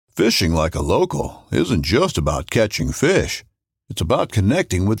Fishing like a local isn't just about catching fish. It's about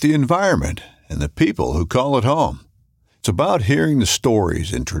connecting with the environment and the people who call it home. It's about hearing the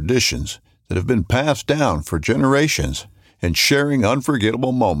stories and traditions that have been passed down for generations and sharing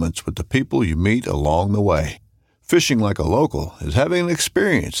unforgettable moments with the people you meet along the way. Fishing like a local is having an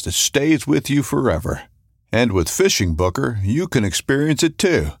experience that stays with you forever. And with Fishing Booker, you can experience it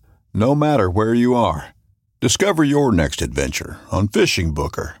too, no matter where you are. Discover your next adventure on Fishing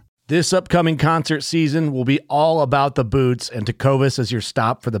Booker. This upcoming concert season will be all about the boots, and Tecovas is your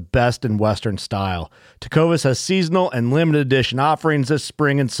stop for the best in Western style. Tecovas has seasonal and limited edition offerings this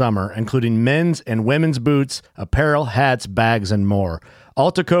spring and summer, including men's and women's boots, apparel, hats, bags, and more.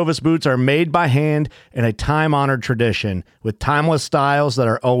 All Tecovas boots are made by hand in a time-honored tradition with timeless styles that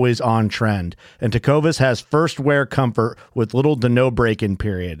are always on trend. And Tecovas has first wear comfort with little to no break-in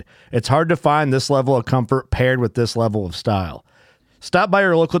period. It's hard to find this level of comfort paired with this level of style. Stop by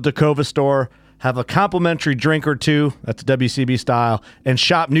your local Tecovas store, have a complimentary drink or two, that's WCB style, and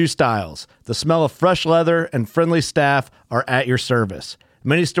shop new styles. The smell of fresh leather and friendly staff are at your service.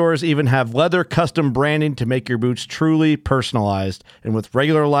 Many stores even have leather custom branding to make your boots truly personalized. And with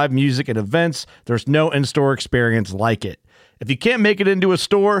regular live music and events, there's no in-store experience like it. If you can't make it into a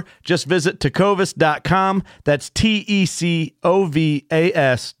store, just visit tecovas.com. That's TECOVAS.com.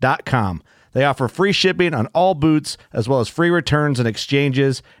 They offer free shipping on all boots, as well as free returns and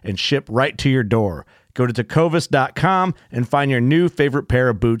exchanges, and ship right to your door. Go to tecovas.com and find your new favorite pair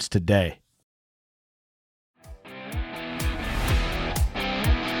of boots today.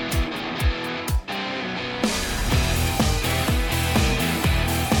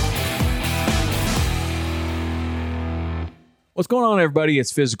 What's going on, everybody?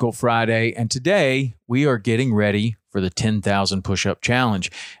 It's Physical Friday, and today we are getting ready for the 10,000 Push-Up Challenge.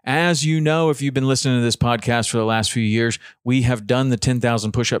 As you know, if you've been listening to this podcast for the last few years, we have done the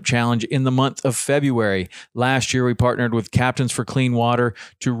 10,000 Push-Up Challenge in the month of February. Last year, we partnered with Captains for Clean Water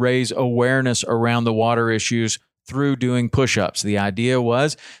to raise awareness around the water issues through doing push-ups. The idea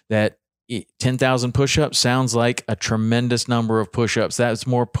was that 10,000 push-ups sounds like a tremendous number of push-ups. That's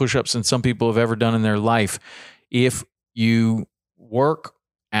more push-ups than some people have ever done in their life. If you work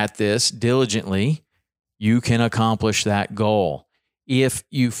at this diligently, you can accomplish that goal. If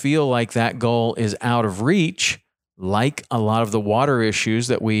you feel like that goal is out of reach, like a lot of the water issues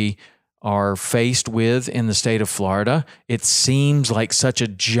that we are faced with in the state of Florida, it seems like such a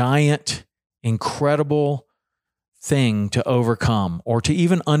giant, incredible thing to overcome or to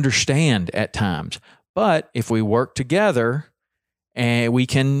even understand at times. But if we work together, we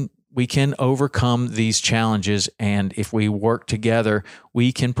can overcome these challenges, and if we work together,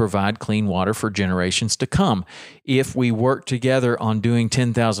 we can provide clean water for generations to come. If we work together on doing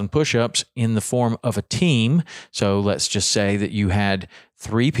 10,000 push-ups in the form of a team, so let's just say that you had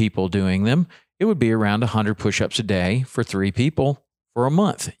 3 people doing them, it would be around 100 push-ups a day for 3 people. For a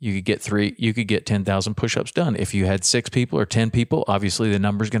month, you could get 10,000 push-ups done. If you had 6 people or 10 people, obviously the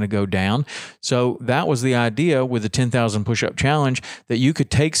number's going to go down. So that was the idea with the 10,000 push-up challenge, that you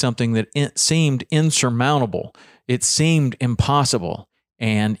could take something that it seemed insurmountable. It seemed impossible.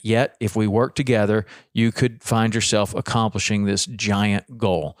 And yet, if we work together, you could find yourself accomplishing this giant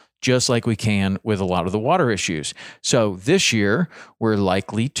goal, just like we can with a lot of the water issues. So this year, we're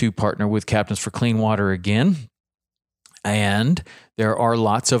likely to partner with Captains for Clean Water again. And there are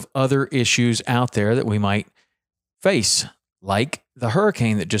lots of other issues out there that we might face, like the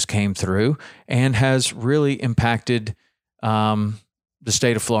hurricane that just came through and has really impacted the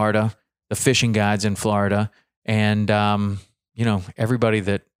state of Florida, the fishing guides in Florida, and everybody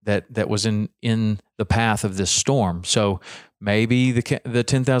that was in the path of this storm. So maybe the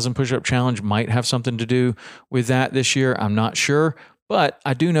 10,000 push-up challenge might have something to do with that this year. I'm not sure, but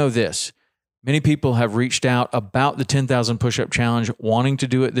I do know this. Many people have reached out about the 10,000 push-up challenge, wanting to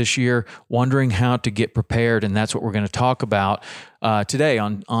do it this year, wondering how to get prepared, and that's what we're going to talk about today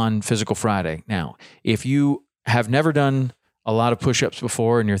on Physical Friday. Now, if you have never done a lot of push-ups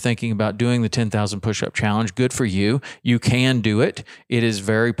before and you're thinking about doing the 10,000 push-up challenge, good for you. You can do it. It is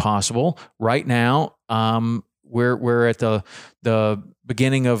very possible. Right now, we're at the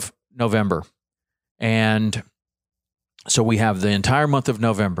beginning of November, and so we have the entire month of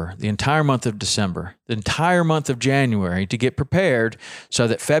November, the entire month of December, the entire month of January to get prepared so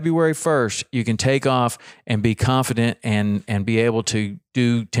that February 1st, you can take off and be confident and be able to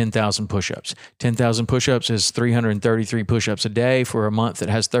do 10,000 push-ups. 10,000 push-ups is 333 push-ups a day for a month that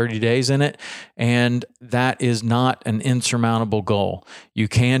has 30 days in it. And that is not an insurmountable goal. You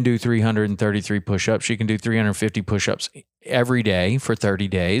can do 333 push-ups. You can do 350 push-ups every day for 30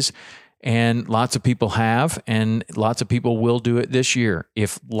 days. And lots of people have, and lots of people will do it this year.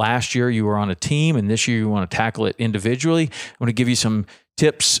 If last year you were on a team and this year you want to tackle it individually, I want to give you some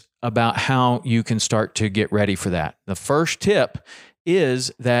tips about how you can start to get ready for that. The first tip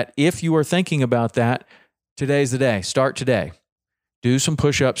is that if you are thinking about that, today's the day. Start today. Do some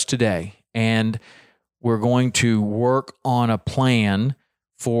push-ups today. And we're going to work on a plan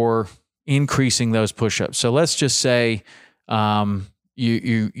for increasing those push-ups. So let's just say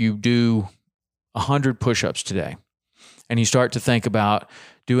you do 100 push-ups today, and you start to think about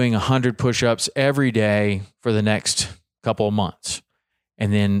doing 100 push-ups every day for the next couple of months,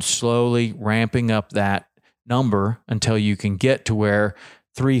 and then slowly ramping up that number until you can get to where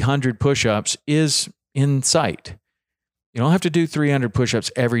 300 push-ups is in sight. You don't have to do 300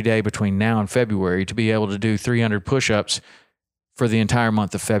 push-ups every day between now and February to be able to do 300 push-ups for the entire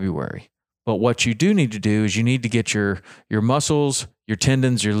month of February. But what you do need to do is you need to get your muscles, your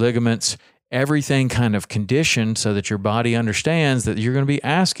tendons, your ligaments, everything kind of conditioned so that your body understands that you're going to be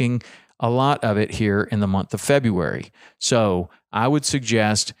asking a lot of it here in the month of February. So I would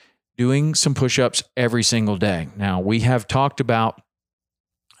suggest doing some push-ups every single day. Now, we have talked about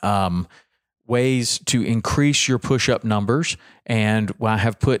ways to increase your push-up numbers, and I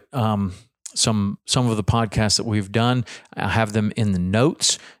have put some of the podcasts that we've done. I have them in the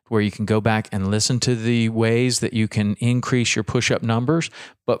notes where you can go back and listen to the ways that you can increase your push-up numbers.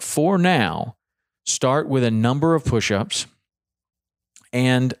 But for now, start with a number of push-ups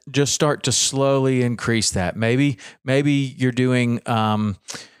and just start to slowly increase that. Maybe you're doing 50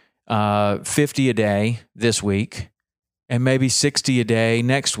 a day this week, and maybe 60 a day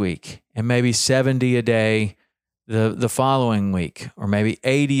next week, and maybe 70 a day the following week, or maybe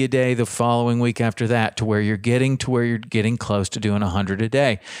 80 a day the following week after that, to where you're getting close to doing 100 a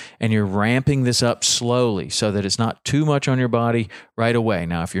day. And you're ramping this up slowly so that it's not too much on your body right away.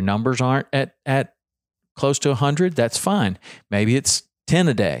 Now, if your numbers aren't at close to 100, that's fine. Maybe it's 10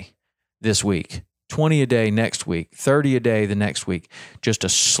 a day this week, 20 a day next week, 30 a day the next week. Just a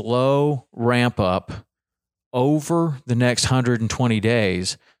slow ramp up over the next 120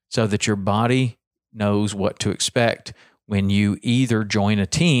 days so that your body knows what to expect when you either join a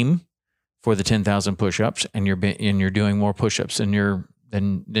team for the 10,000 push-ups and you're doing more push-ups than you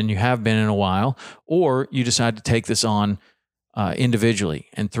have been in a while, or you decide to take this on individually.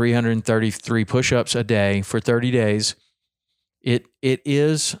 And 333 push-ups a day for 30 days, it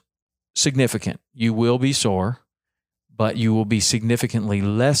is significant. You will be sore, but you will be significantly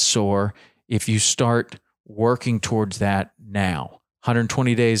less sore if you start working towards that now.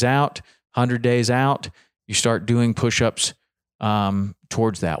 120 days out, 100 days out, you start doing push-ups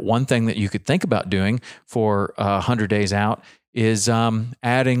towards that. One thing that you could think about doing for 100 days out is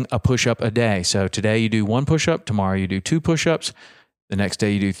adding a push-up a day. So today you do 1 push-up, tomorrow you do 2 push-ups, the next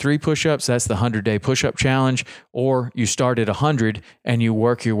day you do 3 push-ups. That's the 100-day push-up challenge. Or you start at 100 and you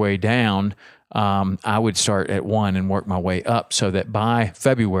work your way down. I would start at 1 and work my way up so that by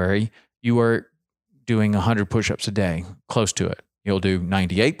February you are doing 100 push-ups a day, close to it. You'll do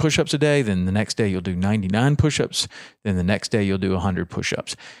 98 push-ups a day, then the next day you'll do 99 push-ups, then the next day you'll do 100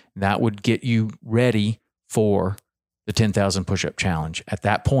 push-ups. That would get you ready for the 10,000 push-up challenge. At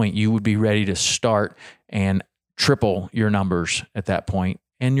that point, you would be ready to start and triple your numbers at that point,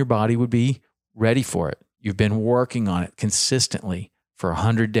 and your body would be ready for it. You've been working on it consistently for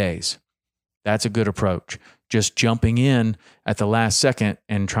 100 days. That's a good approach. Just jumping in at the last second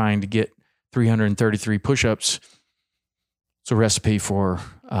and trying to get 333 push-ups, it's a recipe for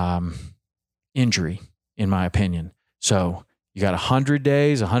injury, in my opinion. So you got 100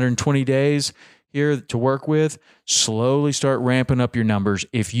 days, 120 days here to work with. Slowly start ramping up your numbers.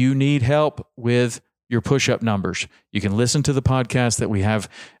 If you need help with your push-up numbers, you can listen to the podcast that we have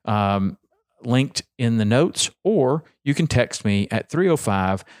linked in the notes, or you can text me at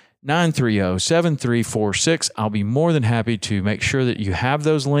 305-930-7346. I'll be more than happy to make sure that you have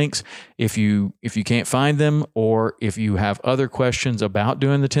those links. If you can't find them, or if you have other questions about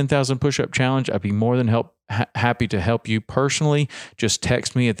doing the 10,000 push-up challenge, I'd be more than happy to help you personally. Just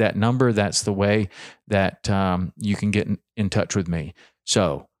text me at that number. That's the way that you can get in touch with me.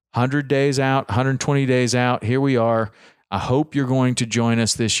 So 100 days out, 120 days out, here we are. I hope you're going to join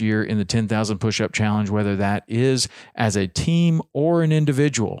us this year in the 10,000 push-up challenge, whether that is as a team or an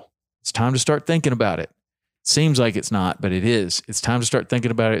individual. It's time to start thinking about it. Seems like it's not, but it is. It's time to start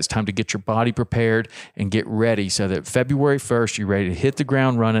thinking about it. It's time to get your body prepared and get ready so that February 1st, you're ready to hit the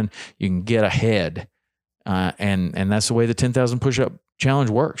ground running. You can get ahead. And that's the way the 10,000 push-up challenge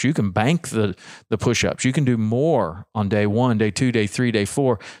works. You can bank the push-ups. You can do more on day 1, day 2, day 3, day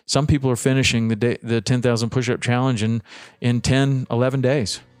 4. Some people are finishing the 10,000 push-up challenge in 10, 11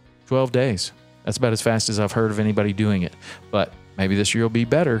 days, 12 days. That's about as fast as I've heard of anybody doing it. But maybe this year will be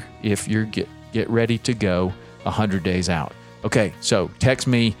better if you get ready to go 100 days out. Okay, so text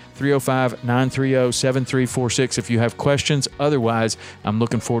me 305-930-7346 if you have questions. Otherwise, I'm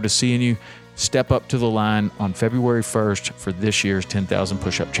looking forward to seeing you step up to the line on February 1st for this year's 10,000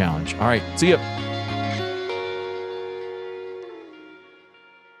 Push-Up Challenge. All right, see ya.